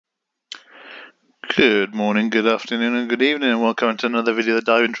Good morning, good afternoon, and good evening, and welcome to another video of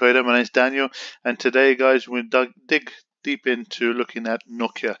the Diving Trader. My name is Daniel, and today, guys, we dig deep into looking at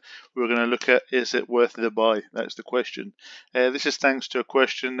Nokia. We're going to look at, is it worth the buy? That's the question. This is thanks to a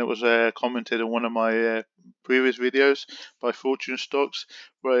question that was commented in one of my previous videos by Fortune Stocks,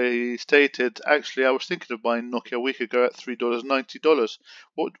 where he stated, actually, I was thinking of buying Nokia a week ago at $3.90.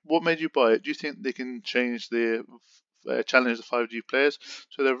 What made you buy it? Do you think they can change the challenge the 5G players?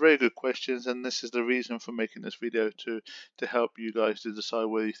 So they're very good questions, and this is the reason for making this video to help you guys to decide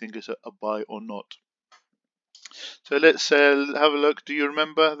whether you think it's a buy or not. So let's have a look. Do you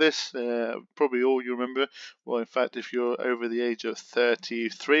remember this? Probably all you remember. Well, in fact, if you're over the age of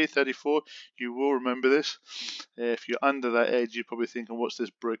 33, 34, you will remember this. If you're under that age, you're probably thinking, what's this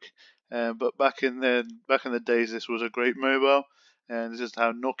brick? But back in the days, this was a great mobile. And this is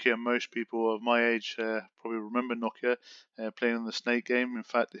how Nokia, most people of my age probably remember Nokia, playing on the Snake game. In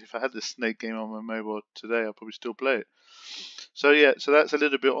fact, if I had the Snake game on my mobile today, I'd probably still play it. So yeah, so that's a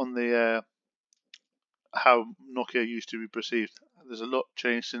little bit on the how Nokia used to be perceived. There's a lot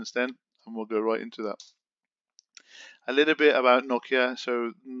changed since then, and we'll go right into that. A little bit about Nokia.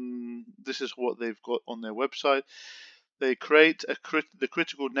 So this is what they've got on their website. They create the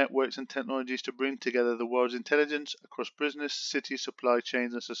critical networks and technologies to bring together the world's intelligence across business, cities, supply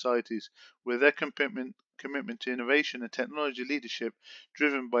chains, and societies. With their commitment to innovation and technology leadership,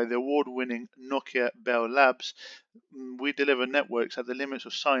 driven by the award-winning Nokia Bell Labs, we deliver networks at the limits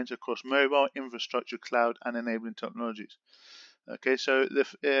of science across mobile, infrastructure, cloud, and enabling technologies. Okay, so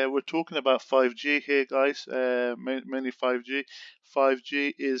we're talking about 5G here, guys. Mainly 5G.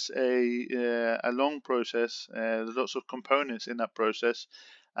 5G is a long process. There's lots of components in that process,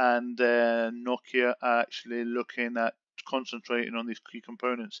 and Nokia are actually looking at concentrating on these key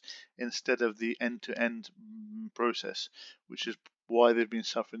components instead of the end-to-end process, which is why they've been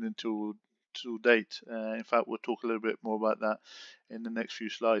suffering until to date. In fact, we'll talk a little bit more about that in the next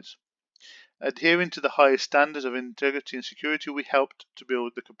few slides. Adhering to the highest standards of integrity and security, we helped to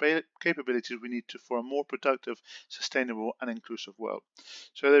build the capabilities we need for a more productive, sustainable, and inclusive world.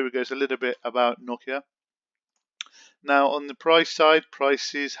 So there we go. It's a little bit about Nokia. Now, on the price side,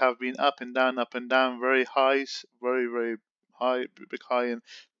 prices have been up and down, very highs, very high, big high in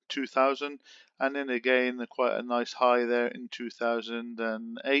 2000, and then again quite a nice high there in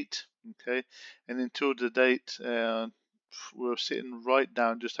 2008. Okay, and until the date, we're sitting right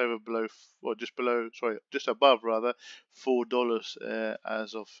down just above rather $4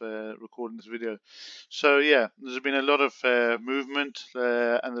 as of recording this video. So yeah, there's been a lot of movement,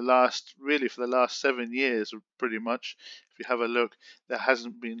 and for the last 7 years, pretty much. If you have a look, there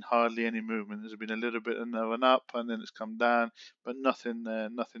hasn't been hardly any movement. There's been a little bit of an up, and then it's come down, but nothing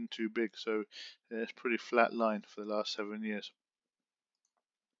too big. So it's pretty flat line for the last 7 years.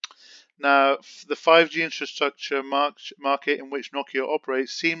 Now, the 5G infrastructure market in which Nokia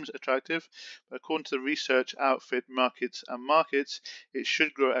operates seems attractive, but according to the research outfit Markets, it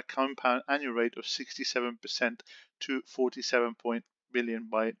should grow at a compound annual rate of 67% to 47 billion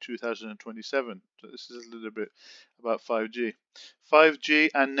by 2027. So this is a little bit about 5G. 5G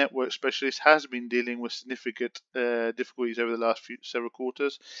and network specialists has been dealing with significant difficulties over the last several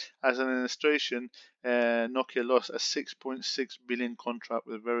quarters. As an illustration, Nokia lost a 6.6 billion contract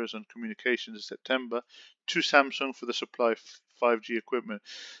with Verizon Communications in September to Samsung for the supply of 5G equipment.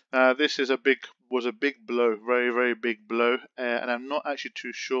 This was a big blow, very big blow, and I'm not actually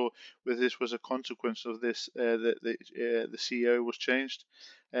too sure whether this was a consequence of this that the CEO was changed.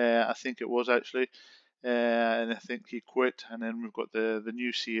 I think it was actually. And I think he quit, and then we've got the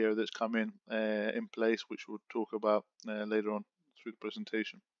new CEO that's come in place, which we'll talk about later on through the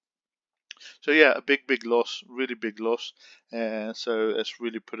presentation. So yeah, a big loss, really big loss. So it's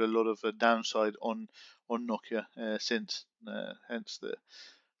really put a lot of downside on Nokia since, hence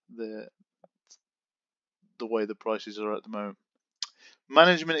the way the prices are at the moment.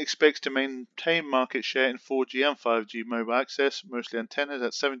 Management expects to maintain market share in 4G and 5G mobile access, mostly antennas,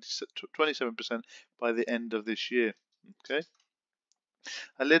 at 27% by the end of this year. Okay.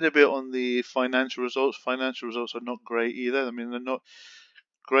 A little bit on the financial results. Financial results are not great either. I mean, they're not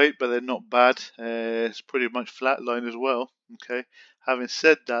great, but they're not bad. It's pretty much flatline as well. Okay. Having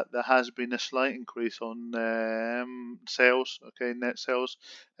said that, there has been a slight increase on sales. Okay, net sales,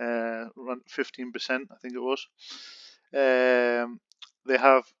 around 15%, I think it was. They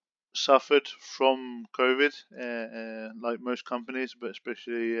have suffered from COVID, like most companies, but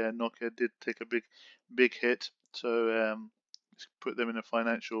especially Nokia did take a big hit. So it's put them in a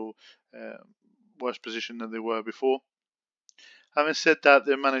financial worse position than they were before. Having said that,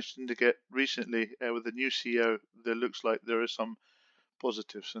 they're managing to get recently with the new CEO. There looks like there is some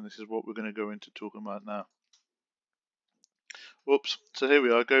positives, and this is what we're going to go into talking about now. Whoops. So here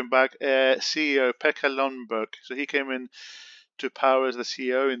we are, going back. CEO Pekka Lundberg. So he came in to power as the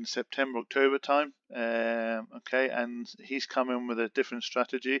CEO in September, October time. Okay, and he's come in with a different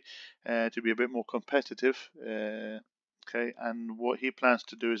strategy to be a bit more competitive. Okay, and what he plans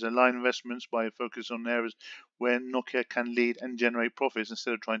to do is align investments by focus on areas where Nokia can lead and generate profits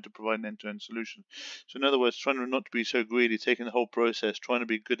instead of trying to provide an end-to-end solution. So in other words, trying not to be so greedy, taking the whole process, trying to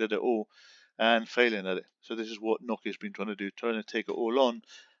be good at it all, and failing at it. So this is what Nokia's been trying to do, trying to take it all on,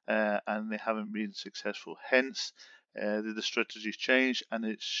 and they haven't been successful. Hence, the strategy's changed, and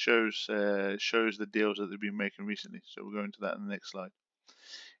it shows the deals that they've been making recently. So we'll go into that in the next slide.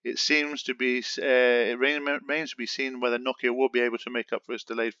 It seems to be it remains to be seen whether Nokia will be able to make up for its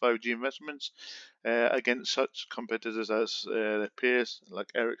delayed 5G investments against such competitors as their peers like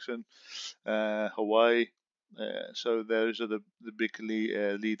Ericsson, Hawaii. So those are the big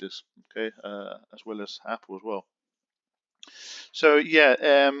leaders, okay, as well as Apple as well. So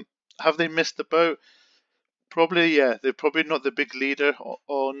yeah, have they missed the boat? Probably, yeah. They're probably not the big leader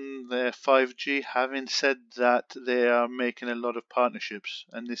on their 5G. Having said that, they are making a lot of partnerships,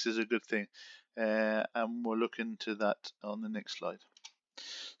 and this is a good thing. And we'll look into that on the next slide.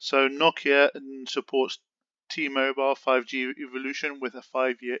 So Nokia supports T-Mobile 5G evolution with a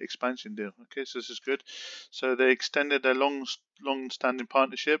 5-year expansion deal. Okay, so this is good. So they extended a long-standing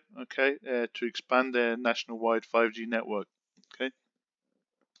partnership, okay, to expand their national-wide 5G network. Okay.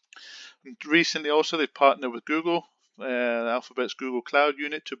 Recently, also, they partnered with Google, Alphabet's Google Cloud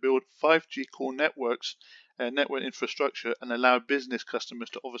unit, to build 5G core networks, network infrastructure, and allow business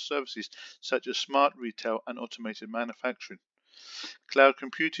customers to offer services such as smart retail and automated manufacturing. Cloud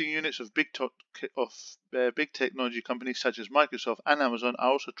computing units of big technology companies such as Microsoft and Amazon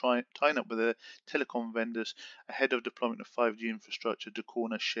are also tying up with their telecom vendors ahead of deployment of 5G infrastructure to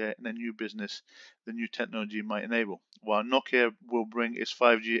corner share in a new business the new technology might enable. While Nokia will bring its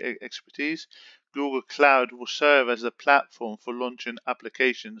 5G expertise, Google Cloud will serve as the platform for launching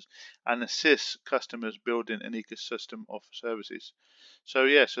applications and assist customers building an ecosystem of services. So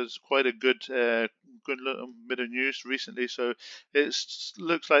yes, it's quite a good little bit of news recently. So it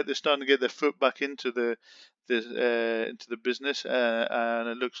looks like they're starting to get their foot back into the business, and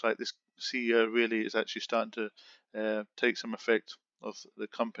it looks like this CEO really is actually starting to take some effect of the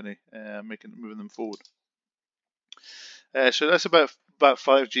company, moving them forward. So that's about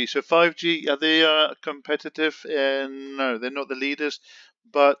 5G. So 5G, are they competitive? No, they're not the leaders,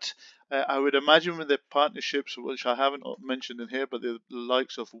 but I would imagine with their partnerships, which I haven't mentioned in here, but the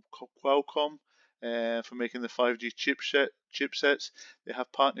likes of Qualcomm for making the 5G chipsets, they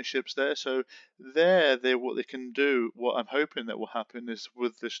have partnerships there. So what they can do, what I'm hoping that will happen is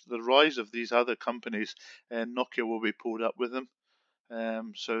with the rise of these other companies, Nokia will be pulled up with them.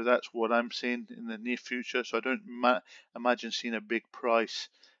 So that's what I'm seeing in the near future. So I don't imagine seeing a big price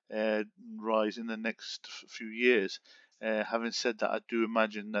rise in the next few years. Having said that, I do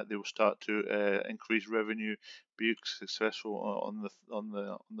imagine that they will start to increase revenue, be successful on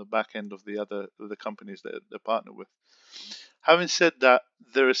the back end of the companies that they partner with. Having said that,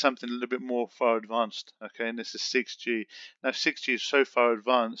 there is something a little bit more far advanced, okay, and this is 6G. Now, 6G is so far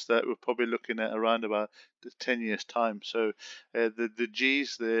advanced that we're probably looking at around about 10 years' time. So every G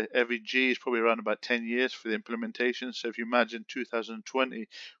is probably around about 10 years for the implementation. So if you imagine 2020,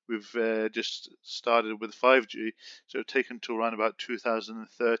 we've just started with 5G, so it's taken to around about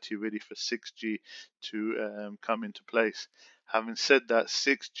 2030 really for 6G to come into place. Having said that,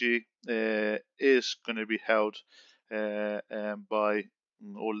 6G is going to be held by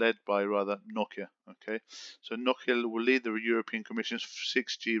or led by rather Nokia. Okay, so Nokia will lead the European Commission's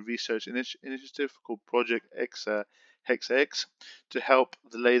 6G research initiative called Project HexX to help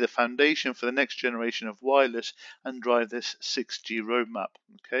lay the foundation for the next generation of wireless and drive this 6G roadmap.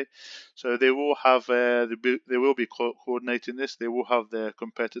 Okay, so they will have they will be coordinating this. They will have their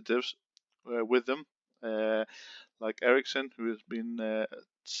competitors with them, like Ericsson, who has been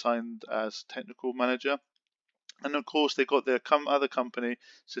signed as technical manager. And of course, they've got their other company,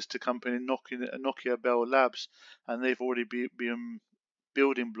 sister company, Nokia Bell Labs, and they've already been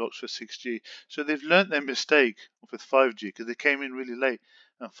building blocks for 6G. So they've learnt their mistake with 5G because they came in really late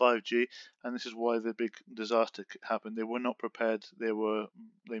on 5G, and this is why the big disaster happened. They were not prepared. They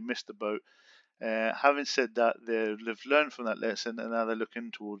missed the boat. Having said that, they've learned from that lesson, and now they're looking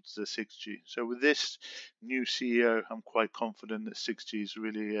towards the 6G. So with this new CEO, I'm quite confident that 6G is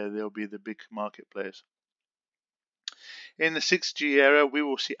really they'll be the big market players. In the 6G era, we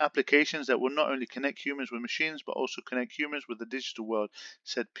will see applications that will not only connect humans with machines, but also connect humans with the digital world,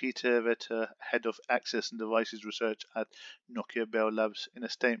 said Peter Vetter, head of access and devices research at Nokia Bell Labs in a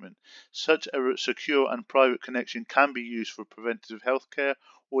statement. Such a secure and private connection can be used for preventative healthcare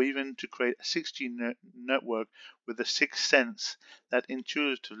or even to create a 6G network with a sixth sense that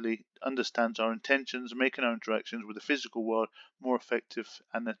intuitively understands our intentions, making our interactions with the physical world more effective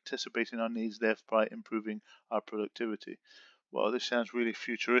and anticipating our needs, thereby improving our productivity. Well, this sounds really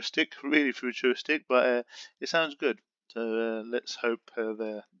futuristic, but it sounds good. So let's hope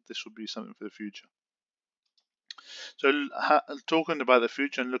this will be something for the future. So, talking about the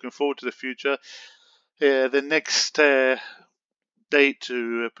future and looking forward to the future, the next date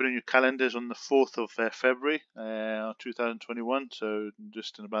to put in your calendars on the 4th of February 2021, so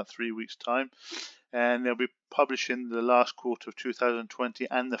just in about 3 weeks' time. And they'll be publishing the last quarter of 2020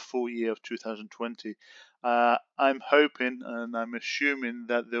 and the full year of 2020. I'm hoping and I'm assuming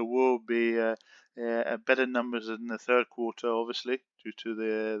that there will be better numbers in the third quarter, obviously,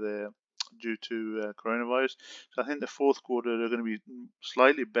 due to coronavirus. So I think the fourth quarter they're going to be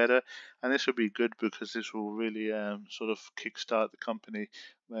slightly better, and this will be good because this will really sort of kickstart the company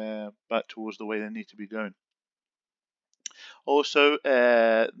back towards the way they need to be going. Also,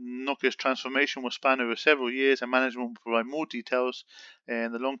 Nokia's transformation will span over several years, and management will provide more details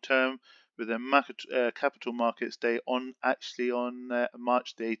in the long term with their capital markets day on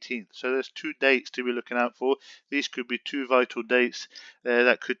March the 18th. So there's 2 dates to be looking out for. These could be 2 vital dates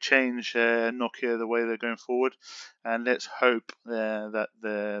that could change Nokia the way they're going forward, and let's hope that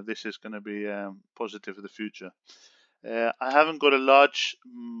this is going to be positive for the future. I haven't got a large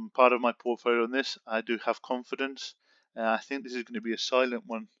part of my portfolio on this. I do have confidence. I think this is going to be a silent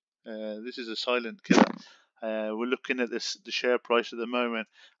one. This is a silent killer. We're looking at the share price at the moment,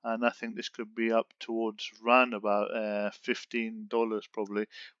 and I think this could be up towards round about $15 probably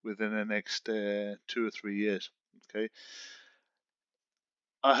within the next 2 or 3 years. Okay.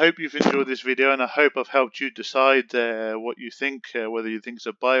 I hope you've enjoyed this video, and I hope I've helped you decide what you think, whether you think it's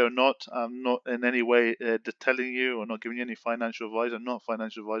a buy or not. I'm not in any way telling you or not giving you any financial advice. I'm not a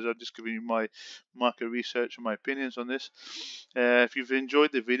financial advisor. I'm just giving you my market research and my opinions on this. If you've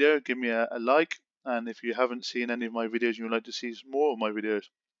enjoyed the video, give me a like. And if you haven't seen any of my videos and you'd like to see more of my videos,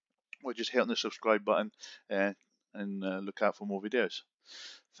 well, just hit on the subscribe button and look out for more videos.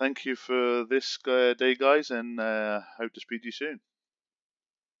 Thank you for this day, guys, and hope to speak to you soon.